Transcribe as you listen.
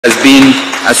has been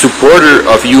a supporter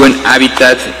of UN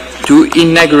Habitat to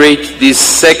inaugurate this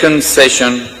second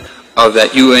session of the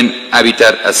UN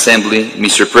Habitat Assembly.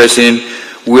 Mr. President,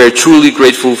 we are truly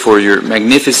grateful for your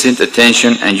magnificent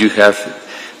attention and you have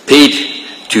paid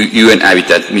to UN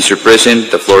Habitat. Mr.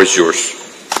 President, the floor is yours.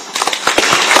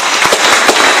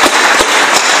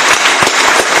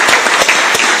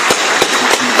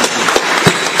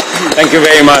 Thank you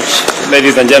very much,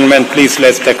 ladies and gentlemen. Please,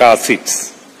 let's take our seats.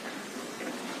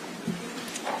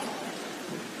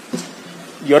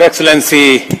 Your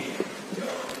Excellency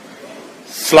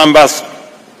Slambas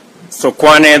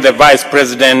Sokwane, the Vice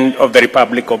President of the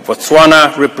Republic of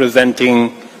Botswana,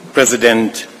 representing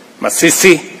President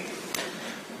Masisi.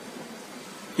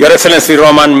 Your Excellency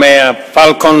Roman Mayor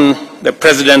Falcon, the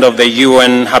President of the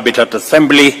UN Habitat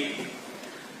Assembly.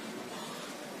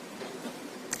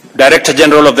 Director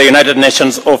General of the United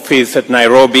Nations Office at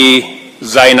Nairobi,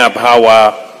 Zainab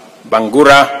Hawa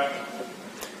Bangura.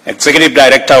 Executive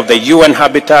Director of the UN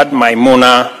Habitat,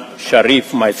 Maimuna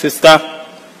Sharif, my sister.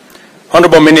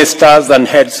 Honorable Ministers and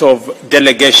heads of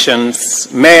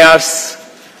delegations, mayors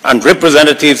and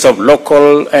representatives of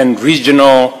local and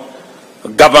regional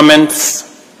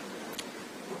governments,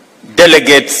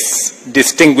 delegates,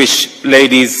 distinguished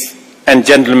ladies and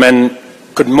gentlemen,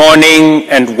 good morning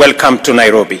and welcome to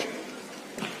Nairobi.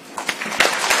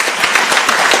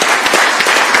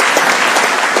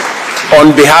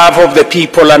 On behalf of the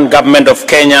people and government of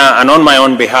Kenya and on my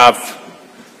own behalf,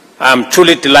 I am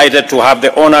truly delighted to have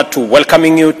the honor to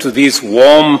welcoming you to this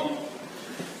warm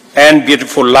and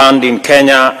beautiful land in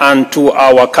Kenya and to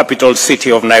our capital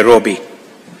city of Nairobi,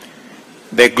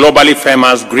 the globally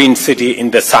famous green city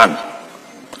in the sun.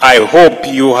 I hope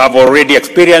you have already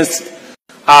experienced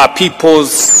our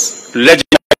people's legendary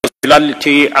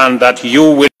hospitality and that you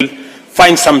will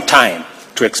find some time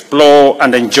to explore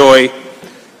and enjoy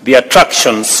the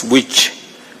attractions which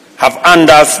have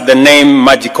earned us the name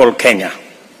Magical Kenya.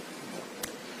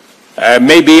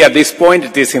 Maybe at this point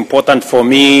it is important for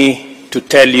me to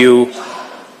tell you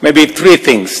maybe 3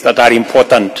 things that are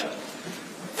important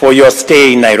for your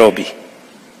stay in Nairobi.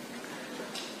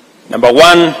 Number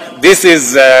 1, this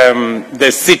is the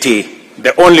city,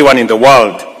 the only one in the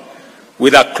world,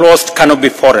 with a closed canopy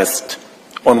forest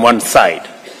on one side,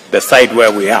 the side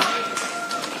where we are.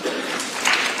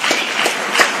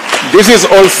 This is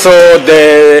also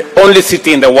the only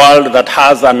city in the world that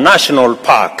has a national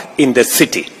park in the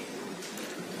city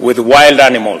with wild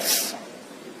animals,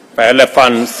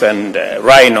 elephants and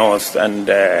rhinos and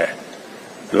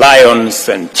lions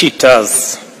and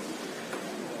cheetahs.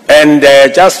 And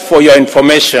just for your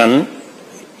information,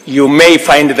 you may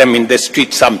find them in the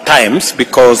street sometimes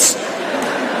because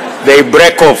they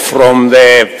break off from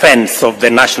the fence of the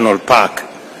national park.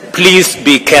 Please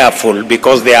be careful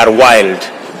because they are wild.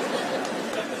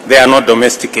 They are not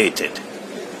domesticated.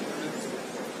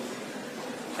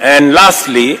 And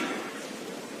lastly,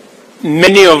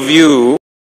 many of you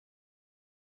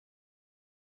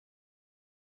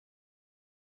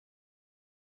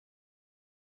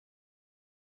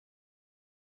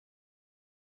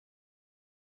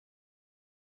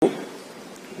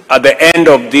at the end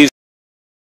of this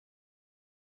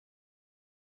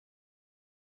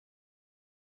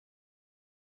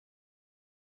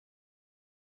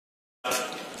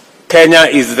Kenya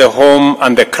is the home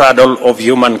and the cradle of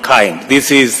humankind. This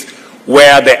is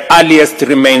where the earliest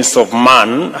remains of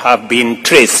man have been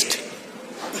traced.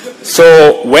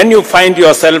 So when you find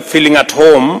yourself feeling at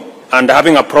home and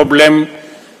having a problem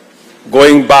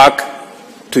going back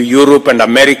to Europe and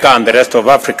America and the rest of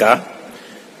Africa,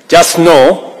 just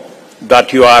know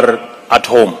that you are at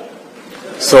home.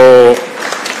 So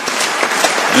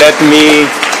let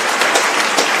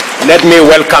me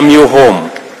welcome you home.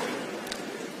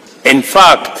 In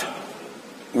fact,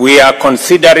 we are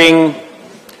considering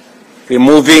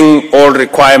removing all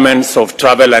requirements of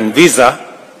travel and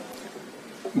visa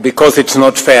because it's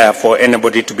not fair for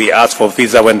anybody to be asked for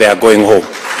visa when they are going home.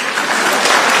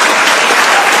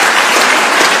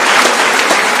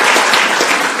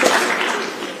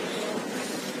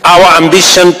 Our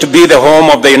ambition to be the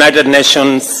home of the United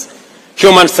Nations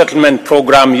Human Settlement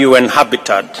Program, UN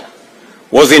Habitat,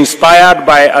 was inspired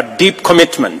by a deep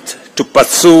commitment to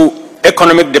pursue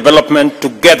economic development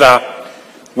together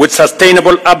with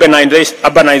sustainable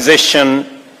urbanization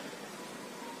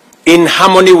in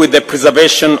harmony with the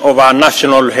preservation of our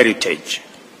national heritage.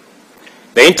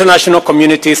 The international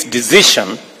community's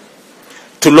decision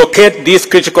to locate this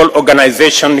critical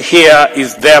organization here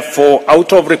is therefore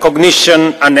out of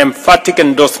recognition and emphatic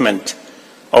endorsement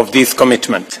of this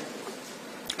commitment.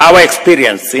 Our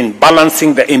experience in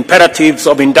balancing the imperatives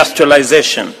of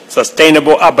industrialization,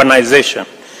 sustainable urbanization,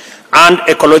 and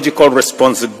ecological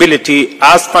responsibility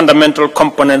as fundamental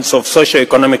components of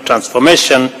socio-economic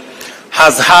transformation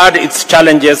has had its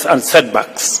challenges and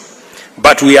setbacks,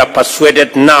 but we are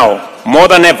persuaded now, more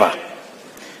than ever,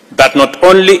 that not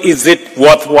only is it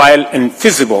worthwhile and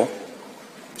feasible,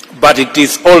 but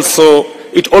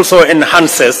it also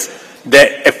enhances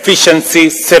the efficiency,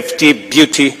 safety,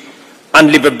 beauty, and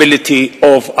livability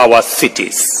of our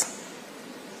cities.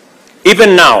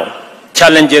 Even now,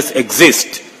 challenges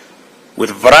exist with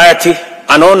variety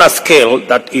and on a scale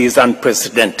that is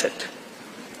unprecedented.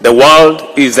 The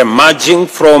world is emerging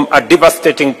from a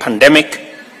devastating pandemic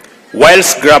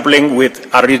whilst grappling with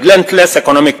a relentless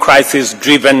economic crisis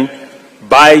driven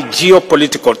by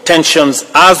geopolitical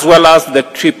tensions as well as the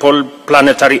triple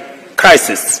planetary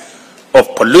crisis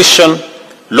of pollution,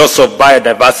 loss of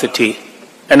biodiversity,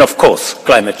 and of course,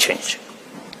 climate change.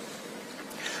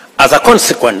 As a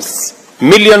consequence,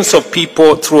 millions of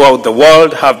people throughout the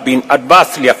world have been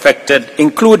adversely affected,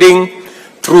 including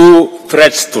through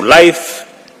threats to life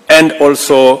and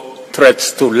also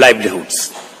threats to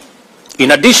livelihoods.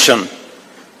 In addition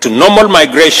to normal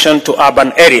migration to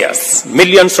urban areas,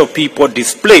 millions of people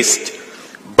displaced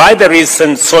by the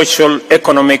recent social,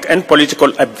 economic, and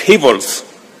political upheavals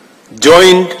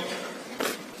joined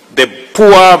the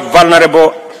poor,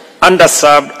 vulnerable,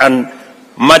 underserved, and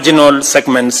marginal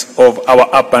segments of our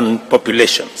urban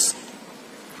populations.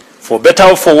 For better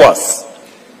or for worse,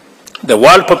 the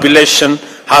world population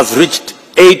has reached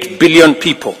 8 billion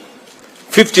people,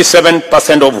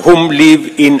 57% of whom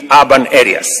live in urban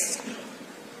areas.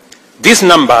 These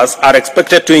numbers are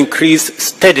expected to increase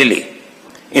steadily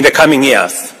in the coming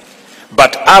years,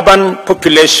 but urban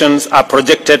populations are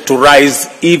projected to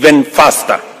rise even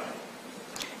faster.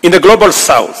 In the global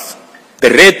south, the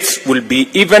rates will be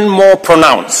even more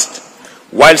pronounced,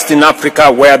 whilst in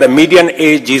Africa, where the median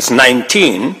age is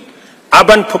 19,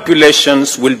 urban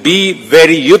populations will be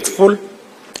very youthful,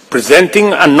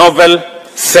 presenting a novel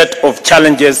set of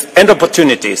challenges and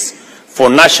opportunities for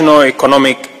national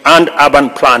economic and urban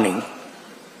planning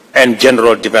and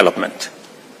general development.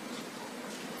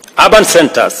 Urban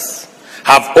centers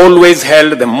have always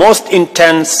held the most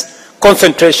intense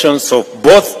concentrations of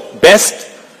both best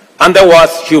and the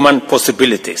worst human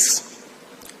possibilities: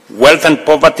 wealth and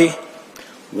poverty,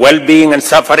 well-being and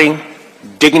suffering,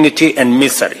 dignity and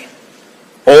misery,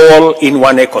 all in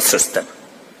one ecosystem.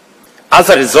 As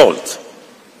a result,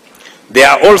 they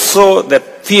are also the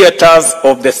theaters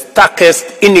of the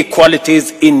starkest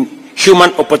inequalities in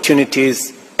human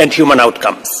opportunities and human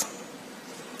outcomes.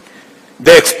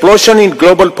 The explosion in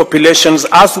global populations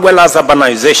as well as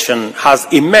urbanization has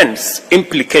immense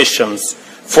implications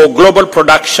for global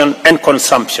production and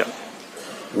consumption,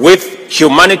 with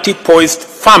humanity poised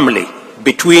firmly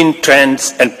between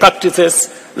trends and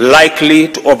practices likely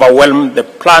to overwhelm the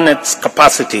planet's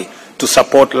capacity to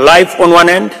support life on one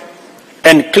end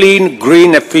and clean,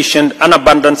 green, efficient, and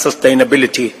abundant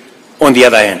sustainability on the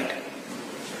other end.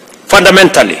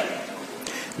 Fundamentally,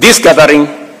 this gathering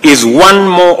is one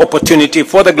more opportunity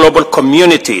for the global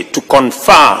community to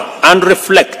confer and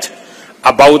reflect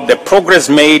about the progress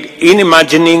made in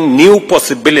imagining new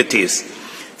possibilities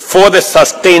for the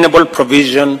sustainable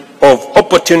provision of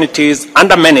opportunities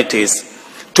and amenities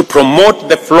to promote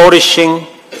the flourishing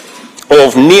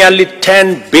of nearly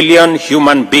 10 billion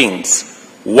human beings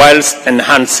whilst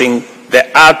enhancing the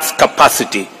Earth's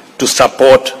capacity to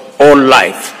support all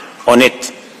life on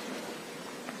it.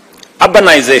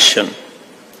 Urbanization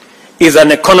is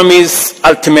an economy's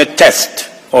ultimate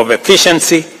test of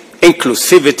efficiency,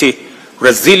 inclusivity,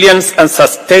 resilience, and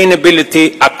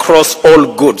sustainability across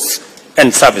all goods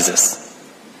and services.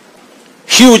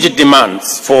 Huge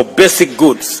demands for basic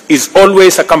goods is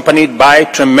always accompanied by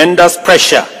tremendous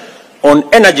pressure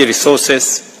on energy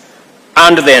resources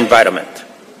and the environment.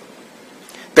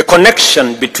 The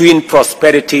connection between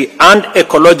prosperity and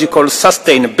ecological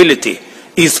sustainability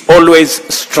is always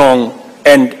strong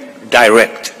and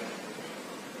direct.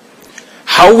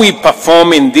 How we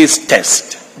perform in this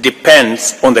test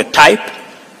depends on the type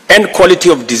and quality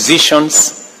of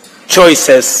decisions,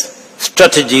 choices,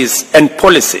 strategies, and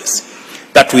policies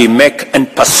that we make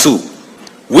and pursue,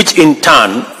 which in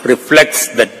turn reflects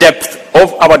the depth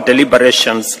of our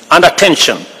deliberations and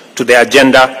attention to the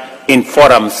agenda in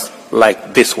forums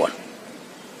like this one.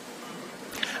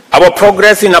 Our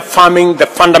progress in affirming the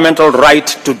fundamental right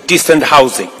to decent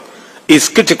housing is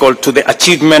critical to the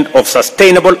achievement of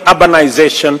sustainable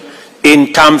urbanization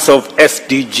in terms of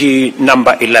SDG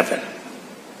number 11.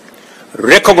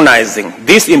 Recognizing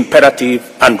this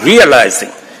imperative and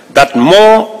realizing that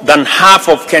more than half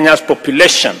of Kenya's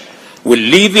population will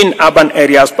live in urban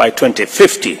areas by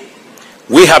 2050,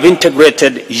 we have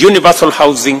integrated universal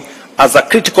housing as a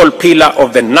critical pillar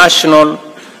of the national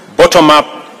bottom-up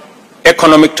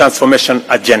economic transformation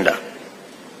agenda.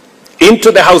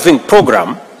 Into the housing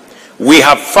program, we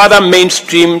have further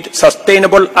mainstreamed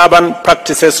sustainable urban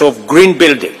practices of green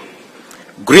building,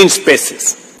 green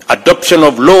spaces, adoption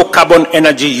of low-carbon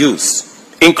energy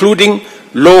use, including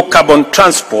low-carbon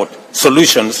transport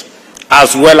solutions,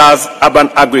 as well as urban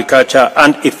agriculture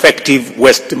and effective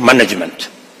waste management.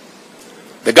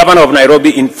 The Governor of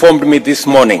Nairobi informed me this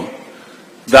morning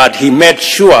that he made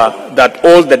sure that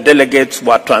all the delegates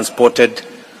were transported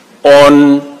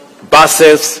on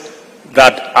buses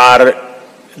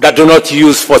that do not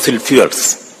use fossil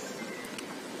fuels.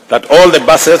 That all the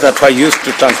buses that were used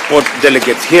to transport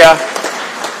delegates here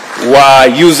were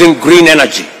using green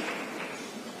energy.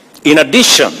 In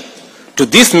addition to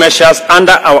these measures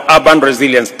under our urban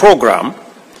resilience program,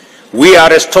 we are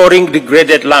restoring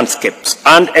degraded landscapes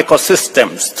and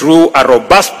ecosystems through a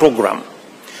robust program,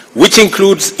 which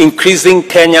includes increasing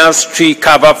Kenya's tree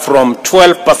cover from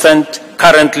 12%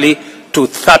 currently to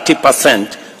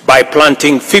 30% by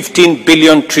planting 15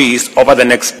 billion trees over the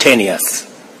next 10 years.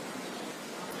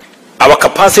 Our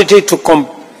capacity to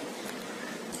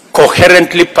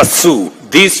coherently pursue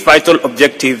these vital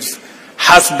objectives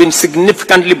has been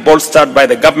significantly bolstered by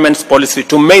the government's policy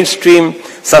to mainstream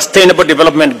sustainable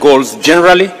development goals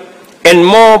generally, and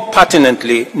more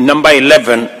pertinently, number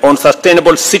 11 on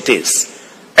sustainable cities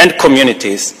and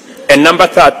communities, and number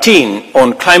 13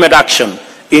 on climate action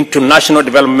into national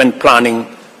development planning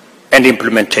and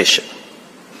implementation.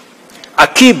 A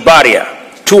key barrier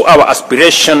to our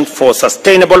aspiration for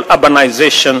sustainable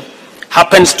urbanization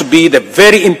happens to be the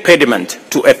very impediment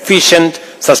to efficient,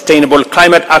 sustainable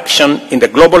climate action in the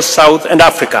global South and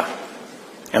Africa,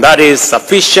 and that is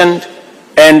sufficient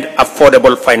and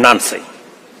affordable financing.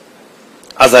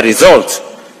 As a result,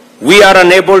 we are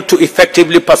unable to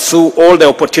effectively pursue all the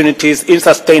opportunities in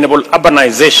sustainable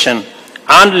urbanization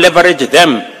and leverage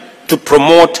them to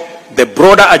promote the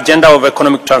broader agenda of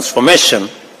economic transformation,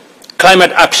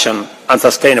 climate action, and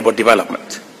sustainable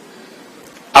development.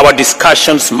 Our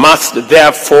discussions must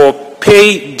therefore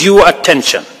pay due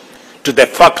attention to the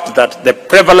fact that the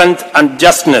prevalent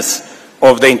unjustness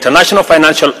of the international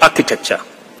financial architecture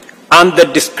and the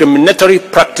discriminatory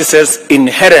practices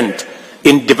inherent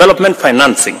in development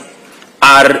financing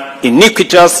are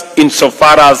iniquitous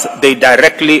insofar as they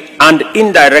directly and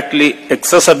indirectly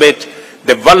exacerbate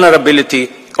the vulnerability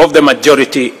of the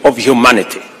majority of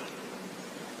humanity.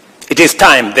 It is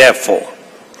time, therefore,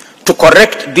 to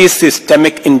correct this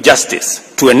systemic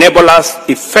injustice to enable us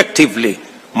effectively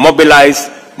mobilize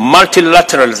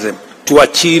multilateralism to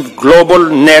achieve global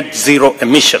net zero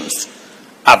emissions,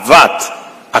 avert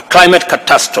a climate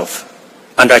catastrophe,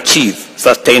 and achieve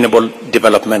sustainable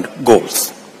development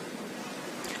goals.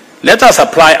 Let us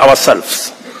apply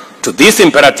ourselves to these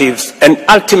imperatives and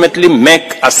ultimately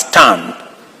make a stand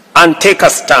and take a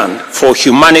stand for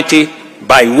humanity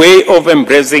by way of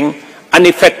embracing an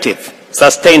effective,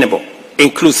 sustainable,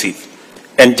 inclusive,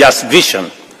 and just vision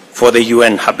for the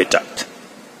UN habitat.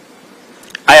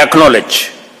 I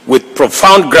acknowledge with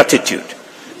profound gratitude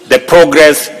the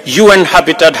progress UN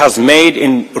Habitat has made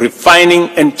in refining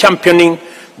and championing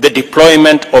the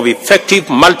deployment of effective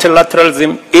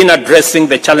multilateralism in addressing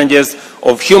the challenges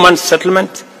of human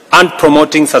settlement and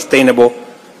promoting sustainable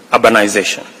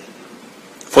urbanization.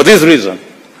 For this reason,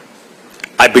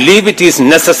 I believe it is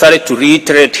necessary to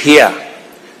reiterate here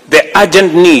the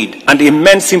urgent need and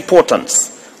immense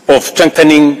importance of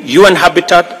strengthening UN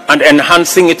Habitat and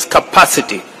enhancing its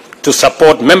capacity to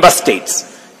support member states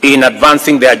in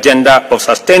advancing the agenda of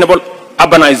sustainable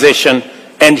urbanization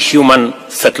and human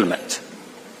settlement.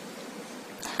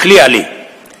 Clearly,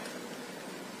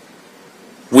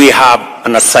 we have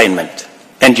an assignment,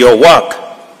 and your work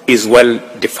is well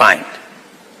defined.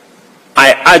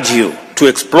 I urge you to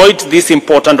exploit this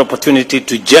important opportunity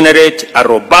to generate a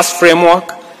robust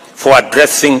framework for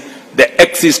addressing the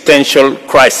existential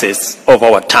crisis of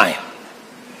our time.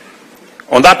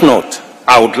 On that note,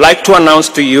 I would like to announce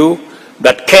to you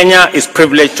that Kenya is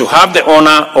privileged to have the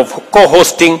honor of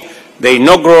co-hosting the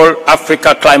inaugural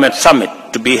Africa Climate Summit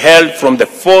to be held from the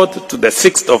 4th to the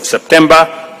 6th of September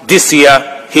this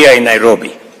year here in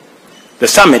Nairobi. The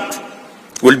summit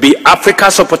will be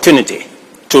Africa's opportunity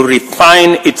to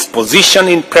refine its position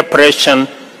in preparation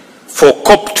for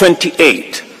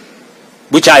COP28,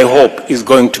 which I hope is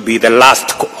going to be the last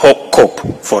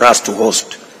COP for us to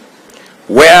host,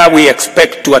 where we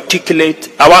expect to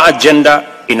articulate our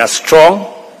agenda in a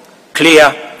strong,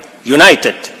 clear,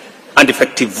 united, and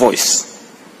effective voice.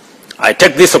 I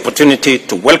take this opportunity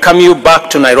to welcome you back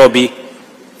to Nairobi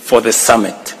for the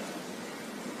summit.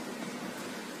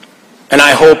 And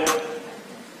I hope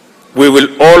we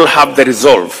will all have the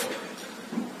resolve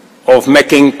of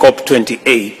making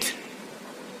COP28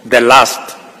 the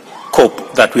last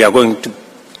COP that we are going to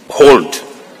hold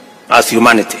as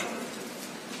humanity.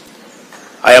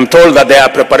 I am told that there are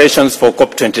preparations for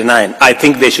COP29. I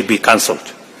think they should be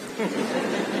cancelled.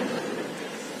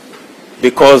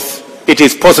 Because it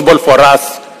is possible for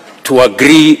us to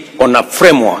agree on a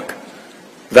framework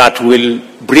that will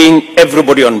bring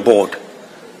everybody on board.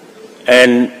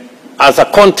 And as a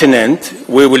continent,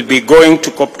 we will be going to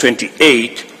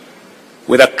COP28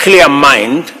 with a clear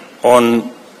mind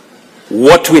on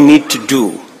what we need to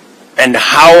do and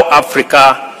how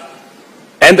Africa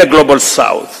and the global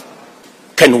South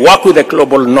can work with the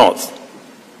global North,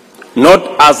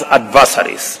 not as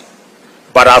adversaries,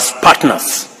 but as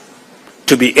partners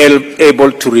to be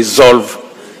able to resolve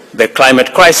the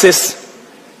climate crisis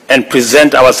and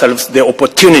present ourselves the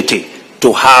opportunity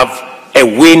to have a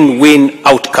win-win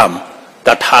outcome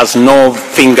that has no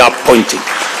finger pointing.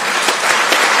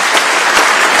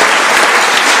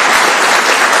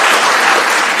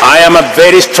 I am a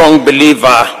very strong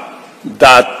believer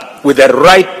that with the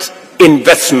right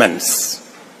investments,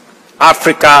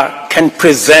 Africa can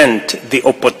present the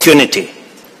opportunity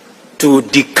to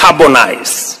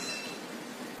decarbonize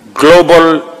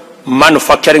global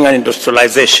manufacturing and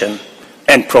industrialization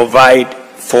and provide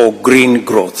for green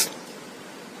growth.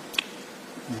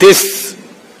 This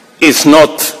is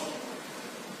not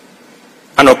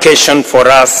an occasion for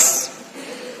us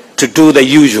to do the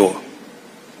usual,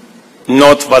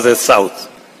 North versus South.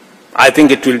 I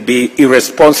think it will be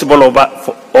irresponsible of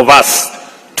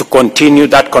us to continue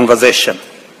that conversation.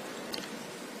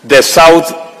 The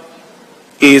South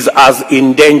is as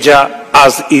in danger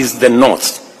as is the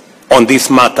North on this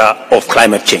matter of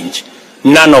climate change.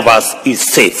 None of us is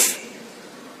safe.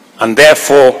 And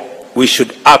therefore, we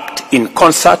should act in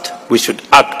concert, we should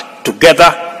act together,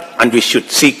 and we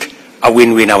should seek a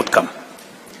win-win outcome.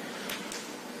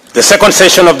 The second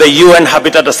session of the UN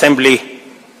Habitat Assembly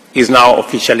is now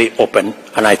officially open,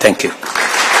 and I thank you.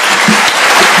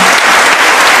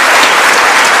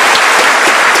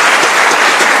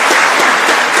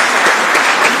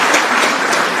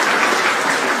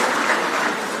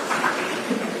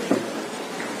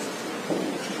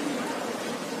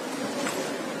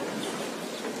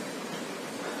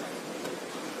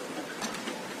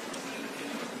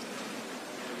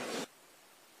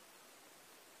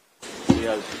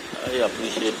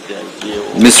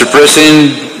 Mr.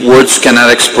 President, words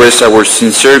cannot express our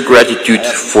sincere gratitude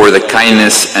for the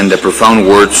kindness and the profound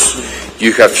words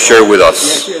you have shared with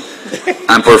us,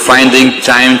 and for finding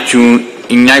time to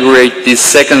inaugurate this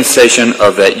second session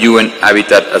of the UN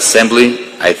Habitat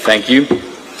Assembly. I thank you.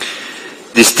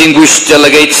 Distinguished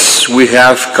delegates, we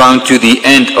have come to the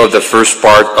end of the first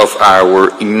part of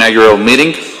our inaugural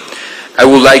meeting. I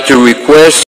would like to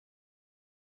request